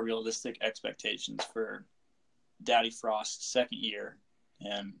guys think are realistic expectations for Daddy Frost's second year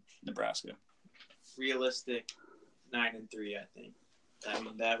in Nebraska? Realistic 9-3, I think. I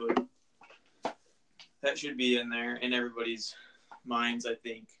mean, that should be in there in everybody's minds, I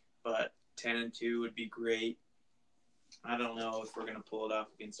think. But 10-2 would be great. I don't know if we're gonna pull it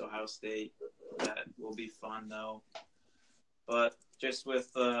off against Ohio State. That will be fun though. But just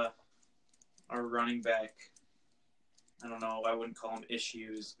with our running back, I don't know. I wouldn't call them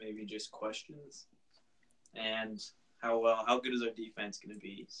issues. Maybe just questions. And how good is our defense gonna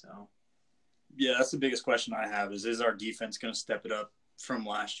be? So. Yeah, that's the biggest question I have is our defense going to step it up from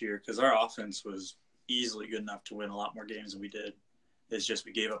last year? Because our offense was easily good enough to win a lot more games than we did. It's just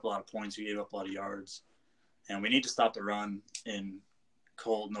we gave up a lot of points. We gave up a lot of yards. And we need to stop the run in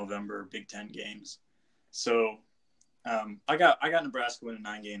cold November Big Ten games. So I got Nebraska winning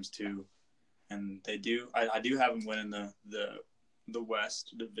 9 games too. And they do. I do have them winning the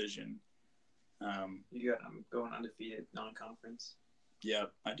West Division. You got them going undefeated non-conference? Yeah,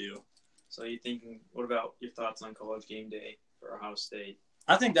 I do. So you thinking? What about your thoughts on College Game Day for Ohio State?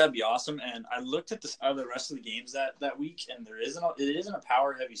 I think that'd be awesome. And I looked at the rest of the games that week, and it isn't a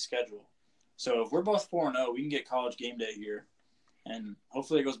power heavy schedule. So if we're both 4-0, we can get College Game Day here, and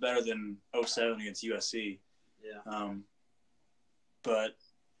hopefully it goes better than 0-7 against USC. Yeah. But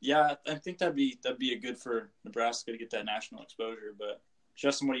yeah, I think that'd be a good for Nebraska to get that national exposure. But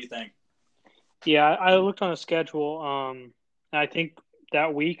Justin, what do you think? Yeah, I looked on the schedule. I think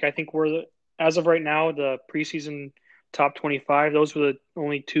that week, as of right now, the preseason top 25, those were the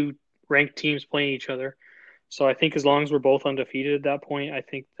only 2 ranked teams playing each other. So I think as long as we're both undefeated at that point, I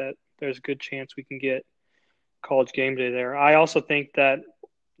think that there's a good chance we can get College Game Day there. I also think that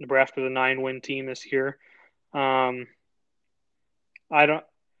Nebraska's a 9-win team this year. I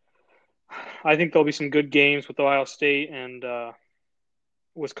think there'll be some good games with Ohio State and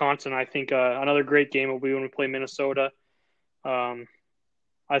Wisconsin. I think another great game will be when we play Minnesota. I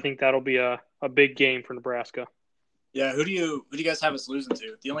think that'll be a big game for Nebraska. Yeah, who do you guys have us losing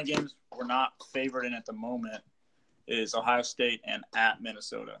to? The only games we're not favored in at the moment is Ohio State and at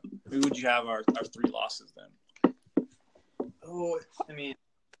Minnesota. Who would you have our 3 losses then? Oh, I mean,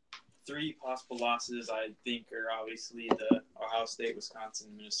 3 possible losses I think are obviously the Ohio State,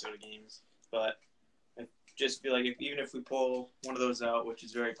 Wisconsin, Minnesota games. But I just feel like even if we pull one of those out, which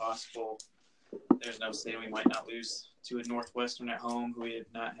is very possible, there's no saying we might not lose to a Northwestern at home, who we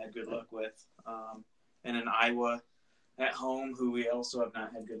have not had good luck with, and an Iowa at home, who we also have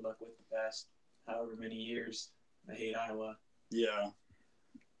not had good luck with the past however many years. I hate Iowa. Yeah.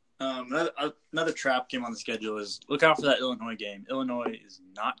 Another trap game on the schedule is look out for that Illinois game. Illinois is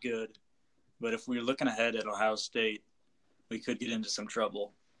not good, but if we're looking ahead at Ohio State, we could get into some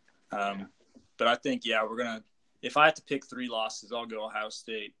trouble. But I think, yeah, we're going to – if I have to pick 3 losses, I'll go Ohio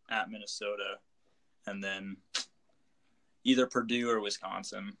State at Minnesota and then either Purdue or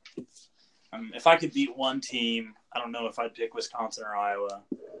Wisconsin. If I could beat one team, I don't know if I'd pick Wisconsin or Iowa,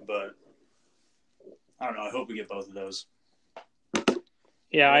 but I don't know. I hope we get both of those.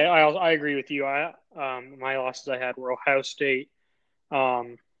 Yeah, I agree with you. My losses I had were Ohio State,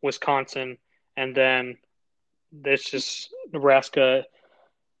 Wisconsin, and then Nebraska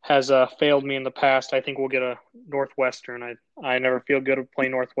has failed me in the past. I think we'll get a Northwestern. I never feel good of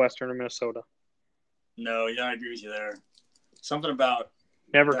playing Northwestern or Minnesota. No, yeah, I agree with you there. Something about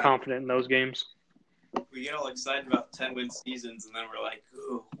never confident in those games. We get all excited about 10-win seasons, and then we're like,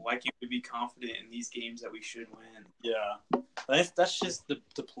 ooh, why can't we be confident in these games that we should win? Yeah. That's just the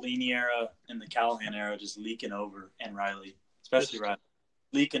Pelini era and the Callahan era just leaking over, and Riley, especially Riley,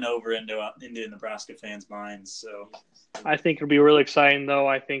 leaking over into Nebraska fans' minds. So I think it'll be really exciting, though.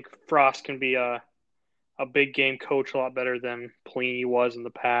 I think Frost can be a big game coach a lot better than Pelini was in the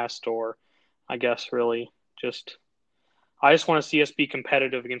past, or I guess really just – I just want to see us be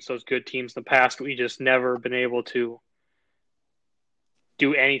competitive against those good teams. In the past, we just never been able to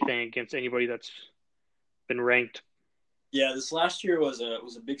do anything against anybody that's been ranked. Yeah, this last year was a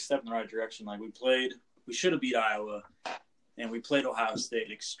big step in the right direction. Like we should have beat Iowa, and we played Ohio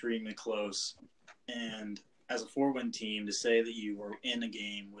State extremely close. And as a 4-win team, to say that you were in a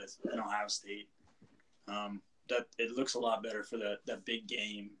game with an Ohio State, that it looks a lot better for that big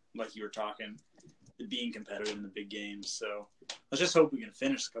game, like you were talking. Being competitive in the big games. So let's just hope we can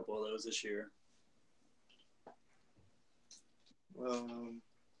finish a couple of those this year.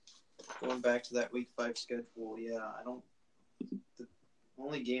 Going back to that Week 5 schedule, the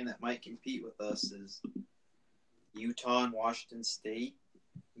only game that might compete with us is Utah and Washington State,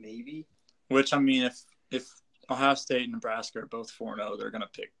 maybe. Which, I mean, if Ohio State and Nebraska are both 4-0, they're going to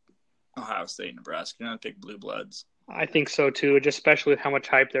pick Ohio State and Nebraska. They're going to pick Blue Bloods. I think so too, just especially with how much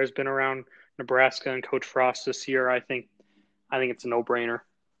hype there's been around Nebraska and Coach Frost this year. I think it's a no-brainer.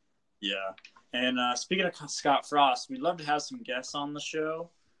 Yeah. And speaking of Scott Frost, we'd love to have some guests on the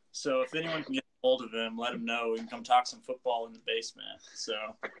show. So if anyone can get a hold of him, let him know. We can come talk some football in the basement. So,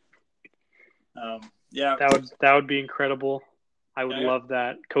 yeah. That would be incredible. I would love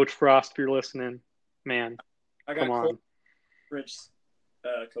that. Coach Frost, if you're listening, man, come on. Rich,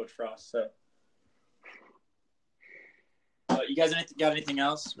 Coach Frost. So, you guys got anything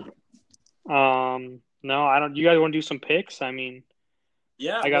else? No, I don't. You guys want to do some picks? I mean,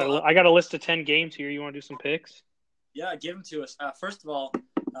 yeah, I got a list of 10 games here. You want to do some picks? Yeah, give them to us. First of all,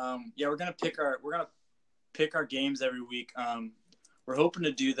 we're gonna pick our games every week. We're hoping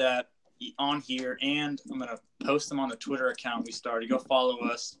to do that on here, and I'm gonna post them on the Twitter account we started. Go follow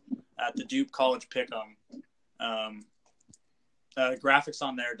us at the Duke College Pick'em. Graphics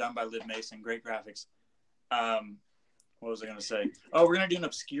on there done by Liv Mason. Great graphics. What was I gonna say? Oh, we're gonna do an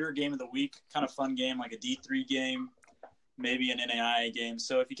obscure game of the week, kind of fun game, like a D3 game, maybe an NAIA game.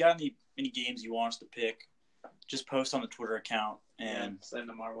 So if you got any games you want us to pick, just post on the Twitter account and send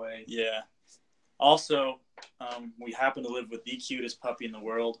them our way. Yeah. Also, we happen to live with the cutest puppy in the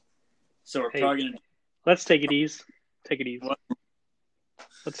world, so we're probably gonna. Let's take it easy.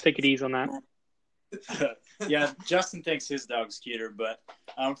 Let's take it easy on that. Yeah, Justin thinks his dog's cuter, but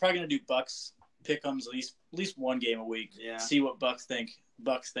we're probably gonna do Bucks pick'ems at least one game a week. Yeah. See what Bucks thinks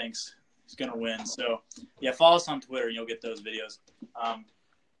is gonna win. So yeah, follow us on Twitter and you'll get those videos.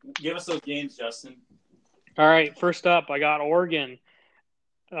 Give us those games, Justin. All right, first up, I got Oregon,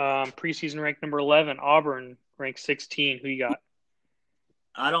 preseason ranked number 11. Auburn ranked 16. Who you got?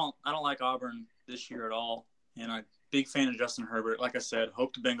 I don't like Auburn this year at all, and I'm a big fan of Justin Herbert. Like I said,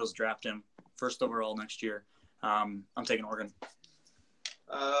 hope the Bengals draft him first overall next year. I'm taking Oregon.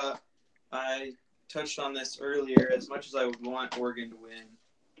 I touched on this earlier. As much as I would want Oregon to win,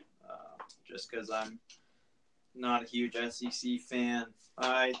 just because I'm not a huge SEC fan,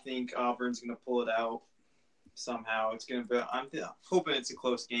 I think Auburn's going to pull it out somehow. I'm hoping it's a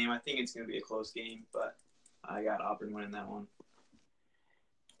close game. I think it's going to be a close game, but I got Auburn winning that one.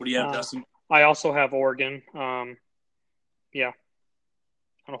 What do you have, Dustin? I also have Oregon. Yeah,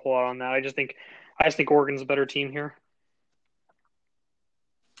 not a whole lot on that. I just think Oregon's a better team here.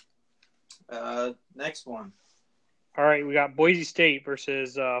 Next one. All right, we got Boise State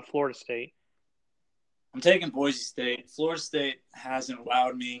versus Florida State. I'm taking Boise State. Florida State hasn't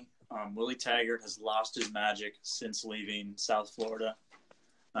wowed me. Willie Taggart has lost his magic since leaving South Florida.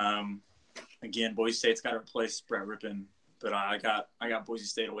 Again, Boise State's got to replace Brett Rippon, but I got Boise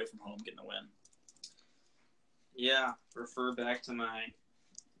State away from home getting the win. Yeah, refer back to my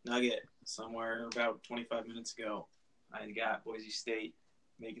nugget somewhere about 25 minutes ago. I got Boise State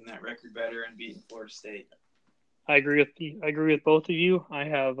making that record better and beating Florida State. I agree with both of you. I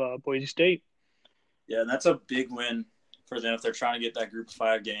have Boise State. Yeah, and that's a big win for them if they're trying to get that Group of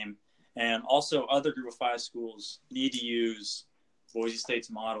 5 game. And also, other Group of 5 schools need to use Boise State's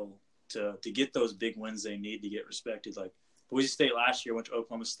model to get those big wins they need to get respected. Like Boise State last year went to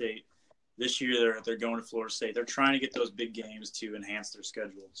Oklahoma State. This year they're going to Florida State. They're trying to get those big games to enhance their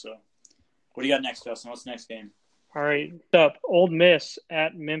schedule. So, what do you got next, Justin? What's the next game? All right, up Ole Miss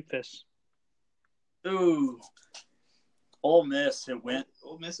at Memphis. Ooh, Ole Miss.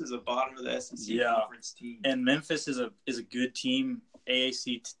 Ole Miss is a bottom of the SEC conference team, and Memphis is a good team,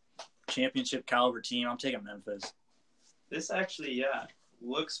 AAC championship caliber team. I'm taking Memphis. This actually,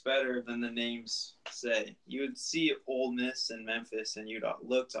 looks better than the names say. You would see Ole Miss and Memphis, and you'd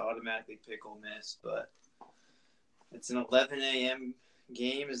look to automatically pick Ole Miss, but it's an 11 a.m.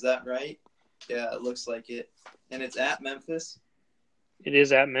 game. Is that right? Yeah, it looks like it. And it's at Memphis? It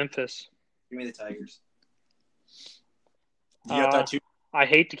is at Memphis. Give me the Tigers. You got that too? I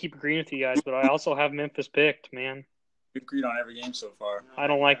hate to keep agreeing with you guys, but I also have Memphis picked, man. We agreed on every game so far. I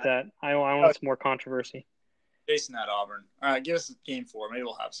don't like that. I want some more controversy. Jason at Auburn. All right, give us game 4. Maybe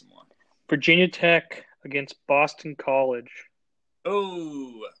we'll have some more. Virginia Tech against Boston College.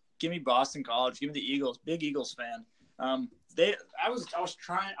 Oh, give me Boston College. Give me the Eagles. Big Eagles fan. I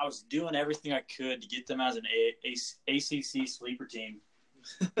was doing everything I could to get them as an ACC sleeper team,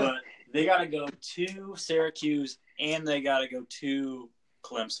 but they got to go to Syracuse and they got to go to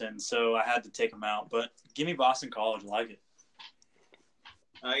Clemson, so I had to take them out. But give me Boston College. I like it.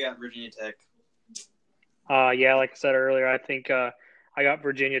 I got Virginia Tech. Yeah, like I said earlier, I think I got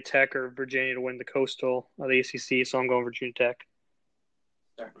Virginia Tech or Virginia to win the Coastal of the ACC, so I'm going Virginia Tech.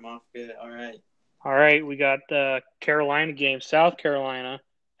 Starting them off good. All right. All right, we got the Carolina game, South Carolina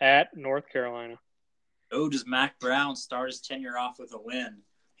at North Carolina. Oh, does Mac Brown start his tenure off with a win?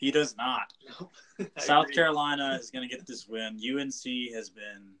 He does not. No. South Carolina is going to get this win. UNC has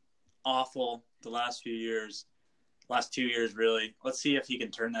been awful the last few years. Last 2 years, really. Let's see if he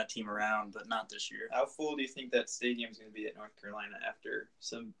can turn that team around, but not this year. How full do you think that stadium's going to be at North Carolina after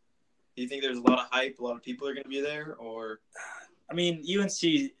some? Do you think there's a lot of hype? A lot of people are going to be there, or? I mean, UNC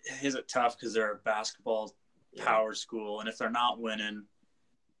is it tough because they're a basketball power school, and if they're not winning,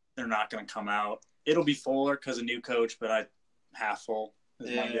 they're not going to come out. It'll be fuller because of new coach, but half full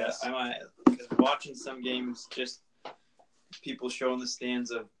is my guess. I might. Because watching some games, just people showing the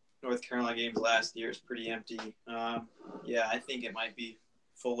stands of North Carolina games last year is pretty empty. I think it might be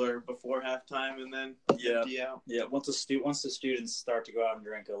fuller before halftime and then empty out. Yeah, once the students start to go out and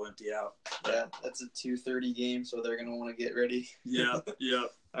drink, it'll empty out. Yeah, that's a 2:30 game, so they're gonna want to get ready. Yeah.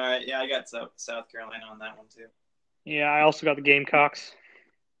 All right, I got South Carolina on that one too. Yeah, I also got the Gamecocks.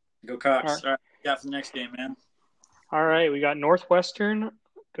 Go Cox! All right, what you got for the next game, man? All right, we got Northwestern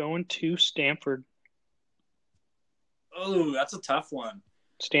going to Stanford. Oh, that's a tough one.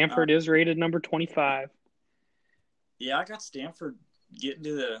 Stanford is rated number 25. Yeah, I got Stanford getting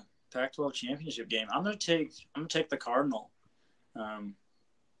to the Pac-12 championship game. I'm gonna take the Cardinal.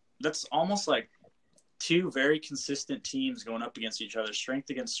 That's almost like two very consistent teams going up against each other, strength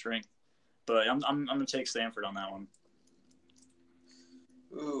against strength. But I'm gonna take Stanford on that one.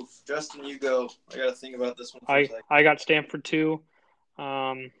 Ooh, Justin, you go. I got to think about this one for a second. I got Stanford too.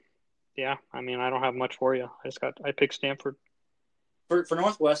 Yeah, I mean, I don't have much for you. I picked Stanford. For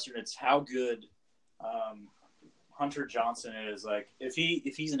Northwestern, it's how good Hunter Johnson is. Like, if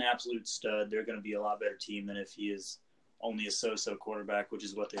he's an absolute stud, they're going to be a lot better team than if he is only a so-so quarterback, which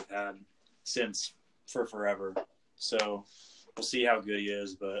is what they've had for forever. So we'll see how good he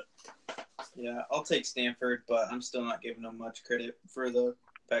is, but yeah, I'll take Stanford, but I'm still not giving them much credit for the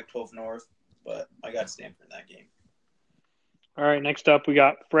Pac-12 North. But I got Stanford in that game. All right, next up we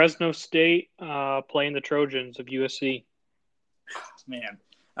got Fresno State playing the Trojans of USC. Man,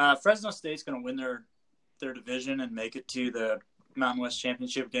 Fresno State's going to win their division and make it to the Mountain West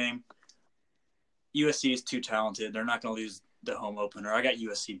Championship game. USC is too talented. They're not going to lose the home opener. I got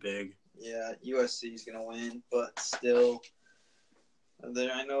USC big. Yeah, USC is going to win, but still,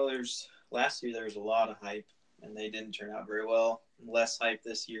 I know last year there was a lot of hype, and they didn't turn out very well. Less hype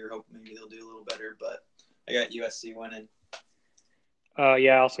this year. Hope maybe they'll do a little better, but I got USC winning.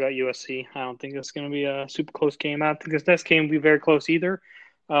 Yeah, I also got USC. I don't think it's going to be a super close game. I don't think this next game will be very close either.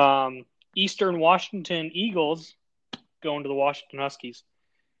 Eastern Washington Eagles going to the Washington Huskies.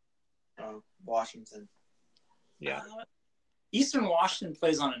 Washington. Yeah. Eastern Washington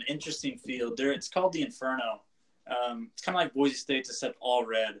plays on an interesting field. It's called the Inferno. It's kind of like Boise State's except all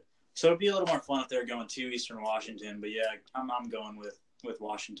red. So it'd be a little more fun if they're going to Eastern Washington. But yeah, I'm going with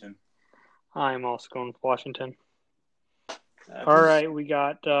Washington. I'm also going with Washington. All right, we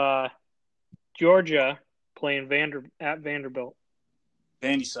got Georgia playing at Vanderbilt.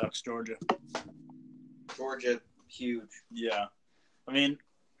 Vandy sucks, Georgia. Georgia, huge. Yeah. I mean,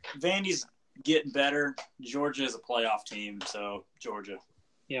 Vandy's getting better. Georgia is a playoff team, so Georgia.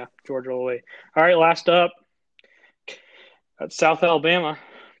 Yeah, Georgia all the way. All right, last up. Got South Alabama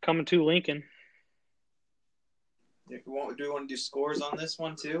coming to Lincoln. Do we want to do scores on this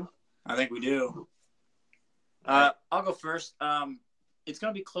one too? I think we do. I'll go first. It's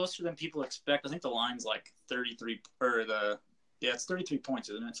going to be closer than people expect. I think the line's like 33 it's 33 points,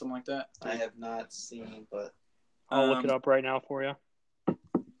 isn't it? Something like that. I have not seen, but I'll look it up right now for you.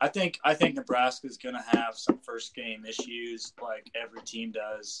 I think Nebraska's going to have some first game issues like every team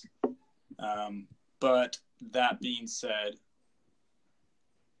does. But that being said,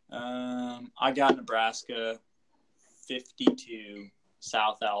 I got Nebraska 52,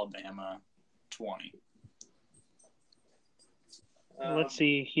 South Alabama 20. Let's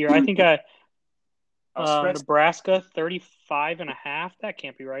see here. I think Nebraska 35.5. That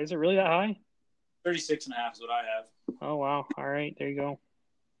can't be right. Is it really that high? 36.5 is what I have. Oh, wow. All right. There you go.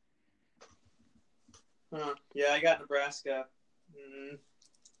 Yeah, I got Nebraska.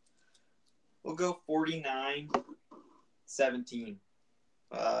 We'll go 49-17.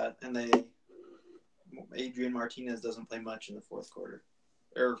 And Adrian Martinez doesn't play much in the fourth quarter.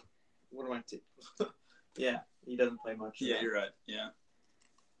 Or what do I take? Yeah, he doesn't play much. Yeah, you're right. Yeah.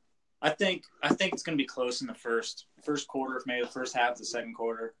 I think it's going to be close in the first quarter, maybe the first half of the second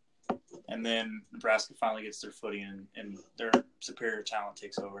quarter. And then Nebraska finally gets their footing and their superior talent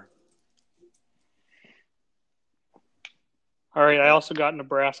takes over. All right, I also got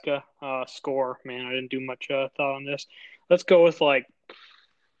Nebraska score. Man, I didn't do much thought on this. Let's go with like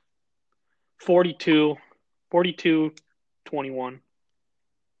 42, 21.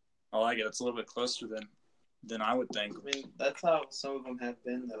 I like it. It's a little bit closer than I would think. I mean, that's how some of them have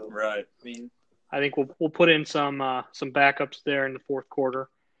been, though. Right. I mean, I think we'll put in some backups there in the fourth quarter.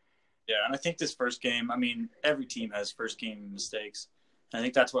 Yeah, and I think this first game, I mean, every team has first game mistakes. And I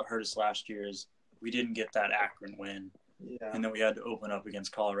think that's what hurt us last year is we didn't get that Akron win. yeah. And then we had to open up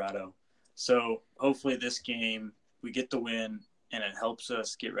against Colorado. So hopefully this game we get the win and it helps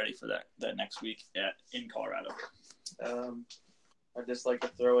us get ready for that next week in Colorado. I'd just like to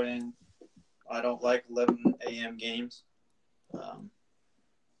throw in, I don't like 11 a.m. games.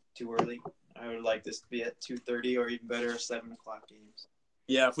 Too early. I would like this to be at 2:30 or even better, 7 o'clock games.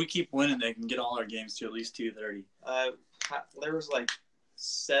 Yeah, if we keep winning, they can get all our games to at least 2:30. There was like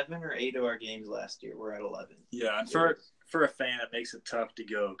 7 or 8 of our games last year were at 11. Yeah, and for a fan, it makes it tough to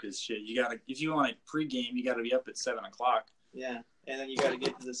go because if you want a pregame, you got to be up at 7 o'clock. Yeah, and then you got to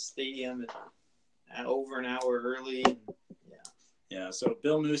get to the stadium at over an hour early. Yeah, so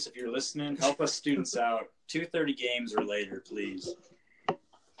Bill Moose, if you're listening, help us students out. 2:30 games or later, please.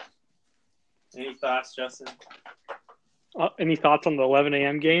 Any thoughts, Justin? Any thoughts on the 11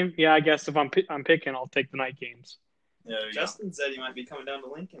 a.m. game? Yeah, I guess if I'm picking, I'll take the night games. Justin said he might be coming down to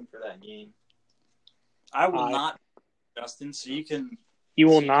Lincoln for that game. I will not, Justin, so you can... You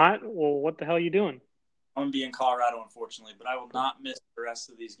will not? Well, what the hell are you doing? I'm going to be in Colorado, unfortunately, but I will not miss the rest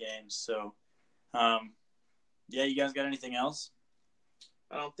of these games. So, yeah, you guys got anything else?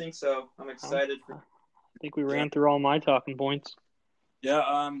 I don't think so. I'm excited I think we ran through all my talking points.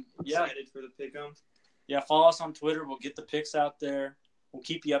 Yeah, excited for the pick'em. Yeah, follow us on Twitter. We'll get the picks out there. We'll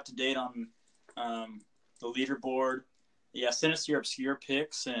keep you up to date on the leaderboard. Yeah, send us your obscure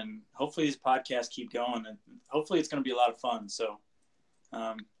picks, and hopefully these podcasts keep going, and hopefully it's going to be a lot of fun. So, you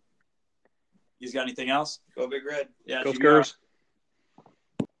guys got anything else? Go Big Red. Yeah, Go Skurs.